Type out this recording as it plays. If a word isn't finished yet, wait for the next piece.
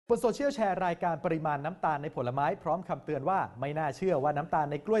บนโซเชียลแชร์รายการปริมาณน้ำตาลในผลไม้พร้อมคำเตือนว่าไม่น่าเชื่อว่าน้ำตาล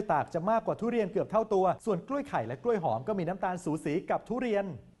ในกล้วยตากจะมากกว่าทุเรียนเกือบเท่าตัวส่วนกล้วยไข่และกล้วยหอมก็มีน้ำตาลสูสีกับทุเรียน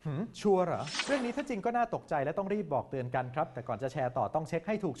ชัวร์เหรอเรื่องนี้ถ้าจริงก็น่าตกใจและต้องรีบบอกเตือนกันครับแต่ก่อนจะแชร์ต่อต้องเช็คใ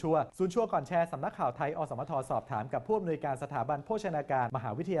ห้ถูกชัวร์ศูนย์ชัวร์ก่อนแชร์สำนักข่าวไทยอสมทสอบถามกับผู้อำนวยการสถาบันโภชนาการมหา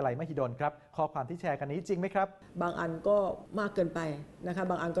วิทยาลัยมหิดลครับข้อความที่แชร์กันนี้จริงไหมครับบางอันก็มากเกินไปนะคะ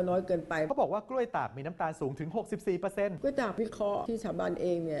บางอันก็น้อยเกินไปเขาบอกว่ากล้วยตากมีน้ำตาลสูงถึง 64% กล้วยตากวิเคราะห์ที่สถาบันเอ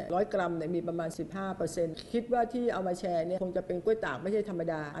งเนี่ย100 กรัมเนี่ยมีประมาณ 15%คิดว่าที่เอามาแชร์เนี่ยคงจะเป็นกล้วยตากไม่ใช่ธรรม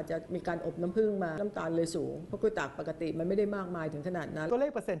ดาอาจจะมีการอบน้ำผึ้งมาน้ำตาลเลยสูงเพราะกล้วยตากปกติมันไม่ได้มากมายถึงขนาดนั้นตัวเล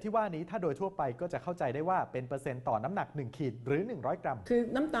ขเปอร์เซ็นต์ที่ว่านี้ถ้าโดยทั่วไปก็จะเข้าใจได้ว่าเป็นเปอร์เซ็นต์ต่อน้ำหนัก1ขีดหรือ100 กรัมคือ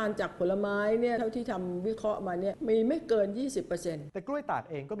น้ำตาลจากผลไม้เนี่ยเท่าที่ทำวิเคราะห์มาเนี่ยมีไม่เกิน 20% แต่กล้วยตาก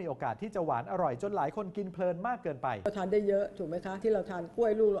เองก็มีโอกาสที่จะหวานอร่อยจนหลายคนกินเพลินมากเกินไปเราทานได้เยอะถูกไหมคะที่เราทานกล้ว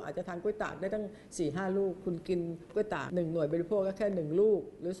ยลูกเราอาจจะทานกล้วยตากได้ตั้ง 4-5 ลูกคุณกินกล้วยตาก1หน่วยบริโภคก็แค่1ลูก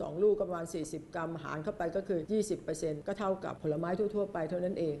หรือ2ลูกก็ประมาณ40 กรัมหารเข้าไปก็คือ 20% ก็เท่ากับผลไม้ทั่วๆไปเท่า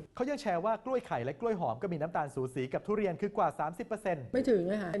นั้นเองเขายังแชร์ว่ากล้วยไข่และกล้วยหอมก็มีน้ำตาลสูสีกับทุเรียนคือกว่า 30% ไม่ถึง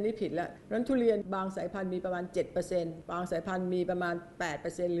นะคะอันนี้ผิดแล้วนั้นทุเรียนบางสายพันธุ์มีประมาณ 7% บางสายพันธุ์มีประมาณ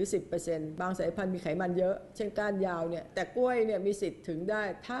 8% หรือ 10% บางสายพันธุ์มีไขมันเยอะเช่นก้านยาวเนี่ยแต่กล้วยเนี่ยมีสิทธิ์ถึงได้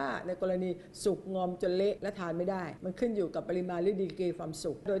ถ้าในกรณีสุกงอมจนเละและทานไม่ได้มันขึ้นอยู่กับปริมาณหรือดีกรีความ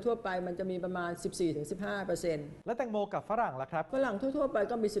สุกโดยทั่วไปมันจะมีประมาณ 14-15% และแตงโมกับฝรั่งล่ะครับฝรั่งทั่วๆไป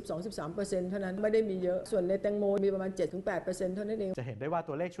ก็มี 12-13% เท่านั้นไม่ได้มีเยอะส่วนในแตงโมมีประมาณ 7-8% เท่านั้นเองจะเห็นได้ว่า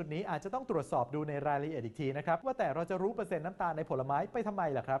ตัวเลขชุดนี้อาจจะต้องตรวจสอบดูในรายละเอียดอีกทีนะครับว่าแต่เราจะรู้เปอร์เซ็นต์น้ำตาลในผลไม้ไปทำไม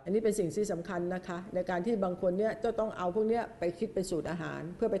ล่ะครับอันนี้เป็นสิ่งที่สำคัญนะคะในการที่บางคนเนี่ยจะต้องเอาพวกนี้ไปคิดเป็นสูตรอาหาร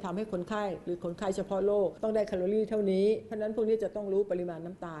เพื่อไปทำให้คนไข้หรือคนไข้เฉพาะโรคต้องได้แคลอรี่เท่านี้เพราะนั้นพวกนี้จะต้องรู้ปริมาณ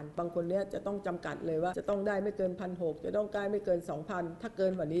น้ำตาลบางคนเนี่ยจะต้องจำกัดเลยว่าจะต้องได้ไม่เกิน 1,600 จะต้องได้ไม่เกิน 2,000 ถ้าเกิ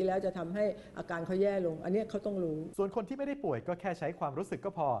นกว่านี้แล้วจะทำให้อาการเขาแย่ลงอันนี้เขาต้องรู้ส่วนคนที่ไม่ได้ป่วยก็แค่ใช้ความรู้สึก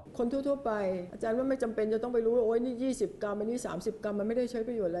ก็พอคนทั่วๆไปอาจารย์ว่าไม่จำเป็นจะต้องไปรู้ว่าโอ้ยนี่20 กรัมอันนี้30 กรัมมันไม่ได้ใช้ป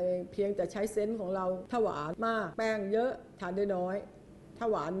ระโยชน์อะไรเพียงแต่ใช้เซนส์ของเราถ้าหวานมากแป้งเยอะทานได้น้อยถ้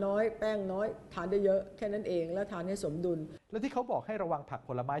าหวานน้อยแป้งน้อยทานได้เยอะแค่นั้นเองแล้วทานให้สมดุลแล้วที่เขาบอกให้ระวังผักผ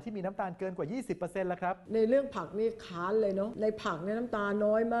ลไม้ที่มีน้ำตาลเกินกว่า 20% ละครับในเรื่องผักนี่ค้านเลยเนาะในผักเนี่ยน้ำตาล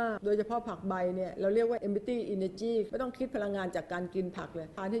น้อยมากโดยเฉพาะผักใบเนี่ยเราเรียกว่า empty energy ไม่ต้องคิดพลังงานจากการกินผักเลย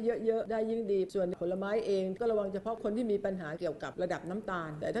ทานให้เยอะๆได้ยิ่งดีส่วนผลไม้เองก็ระวังเฉพาะคนที่มีปัญหาเกี่ยวกับระดับน้ำตาล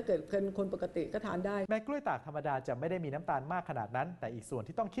แต่ถ้าเกิดเป็นคนปกติก็ทานได้แม้กล้วยตากธรรมดาจะไม่ได้มีน้ำตาลมากขนาดนั้นแต่อีกส่วน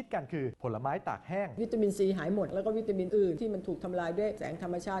ที่ต้องคิดกันคือผลไม้ตากแห้งวิตามินซีหายหมดแล้วก็วิตามินอื่นที่มันถูกทำลายด้วยแสงธร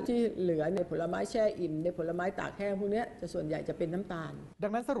รมชาติที่เหลือในผลไม้แช่อิ่มในผลไม้ตากแห้งพวกนี้จะส่วนใหญ่จะเป็นน้ำตาลดั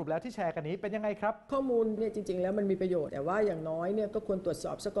งนั้นสรุปแล้วที่แชร์กันนี้เป็นยังไงครับข้อมูลเนี่ยจริงๆแล้วมันมีประโยชน์แต่ว่าอย่างน้อยเนี่ยก็ควรตรวจส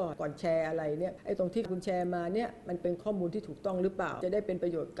อบซะก่อนแชร์อะไรเนี่ยไอ้ตรงที่คุณแชร์มาเนี่ยมันเป็นข้อมูลที่ถูกต้องหรือเปล่าจะได้เป็นปร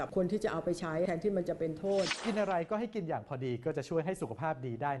ะโยชน์กับคนที่จะเอาไปใช้แทนที่มันจะเป็นโทษกินอะไรก็ให้กินอย่างพอดีก็จะช่วยให้สุขภาพ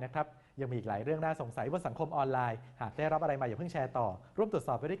ดีได้นะครับยังมีอีกหลายเรื่องน่าสงสัยบนสังคมออนไลน์หากได้รับอะไรมาอย่าเพิ่งแชร์ต่อร่วมตรวจส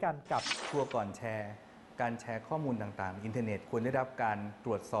อบไปด้วยกันกับชัวร์ก่อนแชร์การแชร์ข้อมูลต่างๆอินเทอร์เน็ตควรได้รับการต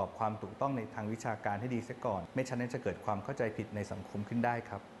รวจสอบความถูกต้องในทางวิชาการให้ดีเสียก่อนไม่ฉะนั้นจะเกิดความเข้าใจผิดในสังคมขึ้นได้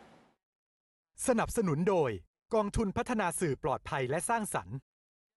ครับสนับสนุนโดยกองทุนพัฒนาสื่อปลอดภัยและสร้างสรรค์